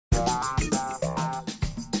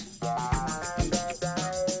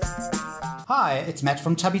Hi, it's Matt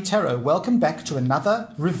from Tubby Tarot. Welcome back to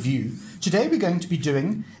another review. Today we're going to be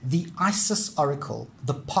doing the Isis Oracle,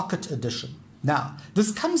 the Pocket Edition. Now,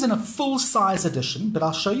 this comes in a full-size edition, but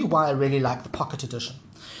I'll show you why I really like the Pocket Edition.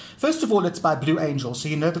 First of all, it's by Blue Angel, so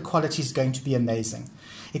you know the quality is going to be amazing.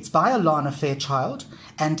 It's by Alana Fairchild,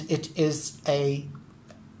 and it is a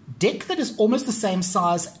deck that is almost the same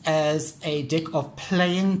size as a deck of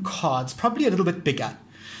playing cards, probably a little bit bigger.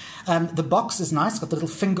 The box is nice, got the little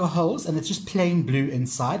finger holes, and it's just plain blue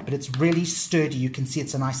inside, but it's really sturdy. You can see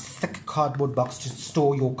it's a nice thick cardboard box to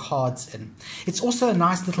store your cards in. It's also a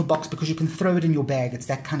nice little box because you can throw it in your bag. It's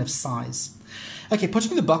that kind of size. Okay,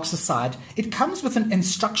 putting the box aside, it comes with an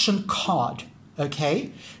instruction card.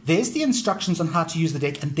 Okay, there's the instructions on how to use the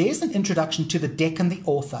deck, and there's an introduction to the deck and the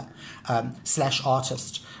author /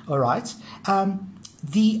 artist. All right,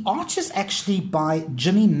 the art is actually by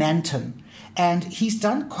Jimmy Manton, and he's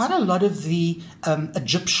done quite a lot of the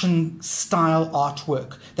Egyptian style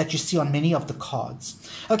artwork that you see on many of the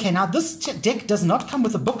cards. Okay, now this deck does not come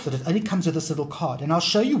with a booklet, it only comes with this little card, and I'll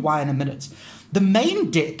show you why in a minute. The main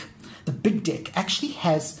deck, the big deck, actually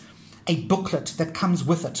has a booklet that comes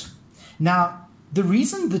with it. Now, the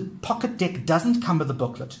reason the pocket deck doesn't come with a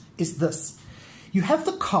booklet is this. You have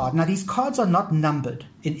the card. Now, these cards are not numbered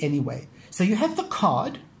in any way. So you have the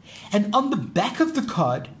card, and on the back of the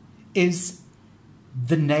card is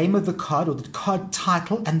the name of the card or the card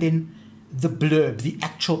title, and then the blurb, the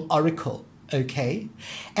actual oracle, okay?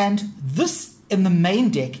 And this in the main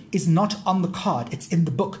deck is not on the card, it's in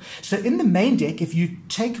the book. So in the main deck, if you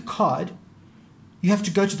take a card, you have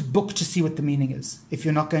to go to the book to see what the meaning is if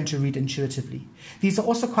you're not going to read intuitively. These are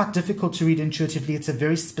also quite difficult to read intuitively. It's a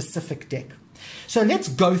very specific deck. So let's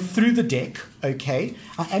go through the deck, okay?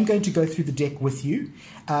 I am going to go through the deck with you.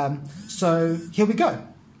 So here we go.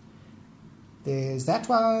 There's that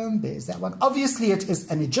one, there's that one. Obviously, it is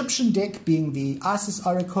an Egyptian deck, being the Isis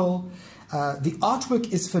Oracle. The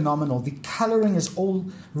artwork is phenomenal. The coloring is all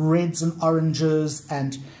reds and oranges,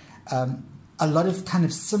 and a lot of kind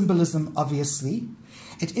of symbolism, obviously.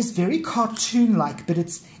 It is very cartoon-like, but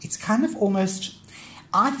it's kind of almost,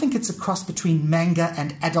 I think it's a cross between manga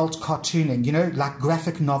and adult cartooning, you know, like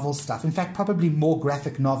graphic novel stuff. In fact, probably more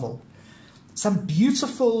graphic novel. Some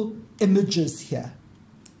beautiful images here.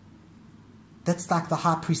 That's like the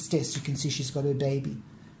High Priestess. You can see she's got her baby.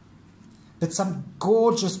 But some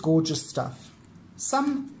gorgeous, gorgeous stuff.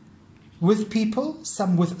 Some with people,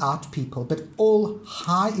 some without people, but all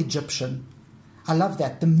high Egyptian. I love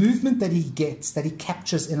that. The movement that he gets, that he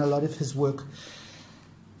captures in a lot of his work.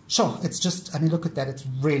 Sure, it's just, I mean, look at that. It's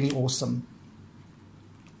really awesome.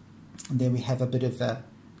 And there we have a bit of a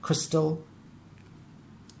crystal.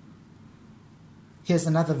 Here's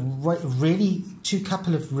another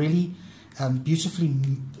couple of really beautifully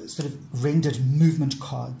sort of rendered movement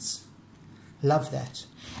cards. Love that.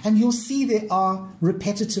 And you'll see there are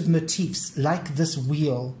repetitive motifs like this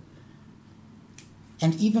wheel.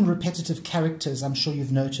 And even repetitive characters, I'm sure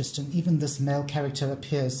you've noticed. And even this male character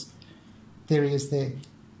appears. There he is there.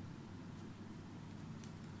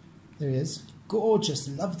 There he is. Gorgeous.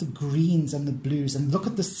 Love the greens and the blues. And look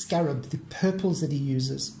at the scarab, the purples that he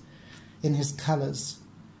uses in his colors.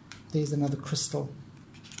 There's another crystal.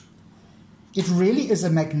 It really is a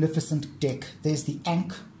magnificent deck. There's the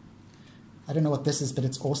Ankh. I don't know what this is, but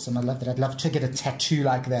it's awesome. I love that. I'd love to get a tattoo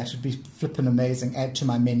like that. It'd be flippin' amazing. Add to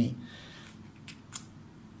my many.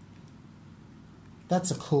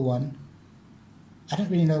 That's a cool one. I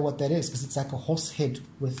don't really know what that is because it's like a horse head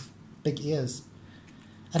with big ears.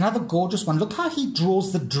 Another gorgeous one. Look how he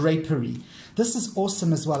draws the drapery. This is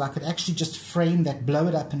awesome as well. I could actually just frame that, blow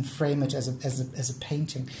it up and frame it as a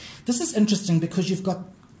painting. This is interesting because you've got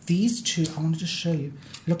these two. I wanted to show you.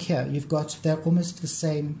 Look here. You've got, they're almost the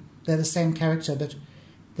same. They're the same character, but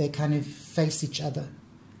they kind of face each other.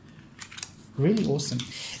 Really awesome.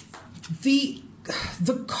 The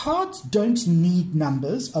cards don't need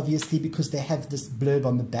numbers, obviously, because they have this blurb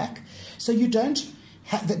on the back. So you don't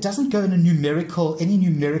have, that doesn't go in any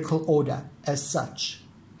numerical order as such.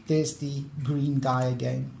 There's the green guy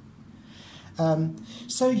again.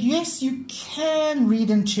 So yes, you can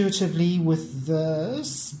read intuitively with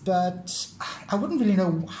this, but I wouldn't really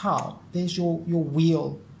know how. There's your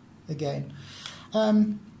wheel again.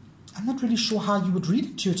 I'm not really sure how you would read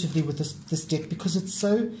intuitively with this deck because it's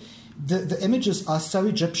so, the images are so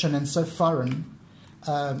Egyptian and so foreign,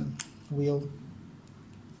 wheel,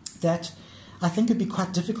 that I think it'd be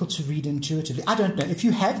quite difficult to read intuitively. I don't know. If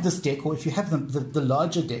you have this deck, or if you have the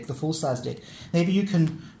larger deck, the full-size deck, maybe you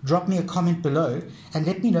can drop me a comment below and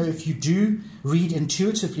let me know if you do read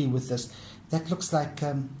intuitively with this. That looks like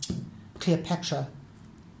Cleopatra.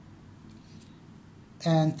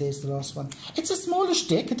 And there's the last one. It's a smallish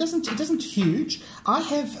deck. It isn't huge. I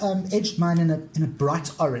have edged mine in a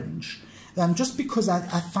bright orange, just because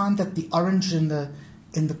I find that the orange in the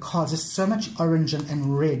cards, there's so much orange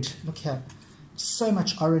and red. Look here, so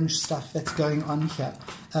much orange stuff that's going on here.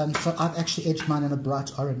 So I've actually edged mine in a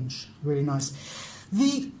bright orange. Really nice.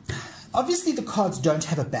 Obviously the cards don't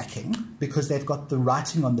have a backing because they've got the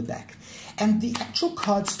writing on the back, and the actual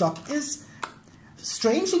cardstock is,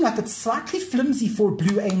 strangely enough, it's slightly flimsy for a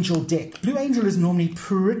Blue Angel deck. Blue Angel is normally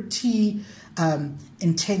pretty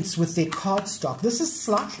intense with their cardstock. This is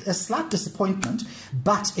a slight disappointment,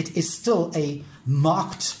 but it is still a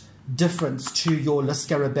marked difference to your La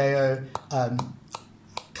Scarabeo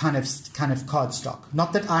kind of cardstock.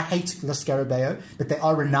 Not that I hate La Scarabeo, but they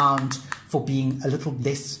are renowned for being a little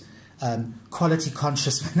less quality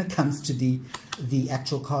conscious when it comes to the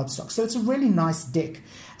actual cardstock. So it's a really nice deck.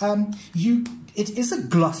 It is a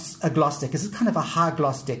gloss deck. It's kind of a high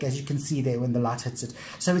gloss deck, as you can see there when the light hits it.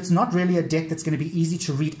 So it's not really a deck that's going to be easy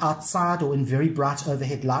to read outside or in very bright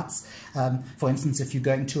overhead lights. For instance, if you're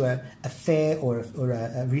going to a fair or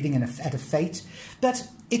a reading at a fete. But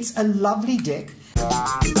it's a lovely deck.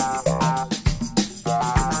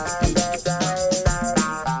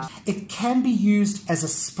 It can be used as a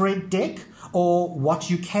spread deck, or what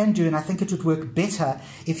you can do, and I think it would work better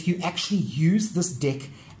if you actually use this deck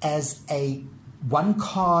as a 1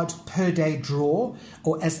 card per day draw,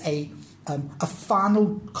 or as a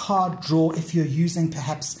final card draw if you're using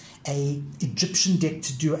perhaps a Egyptian deck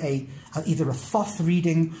to do either a Thoth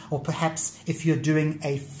reading, or perhaps if you're doing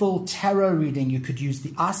a full tarot reading, you could use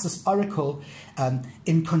the Isis Oracle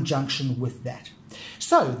in conjunction with that.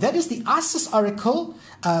 So that is the Isis Oracle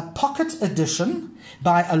Pocket Edition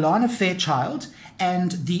by Alana Fairchild,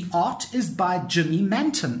 and the art is by Jimmy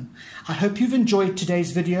Manton. I hope you've enjoyed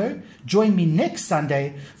today's video. Join me next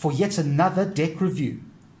Sunday for yet another deck review.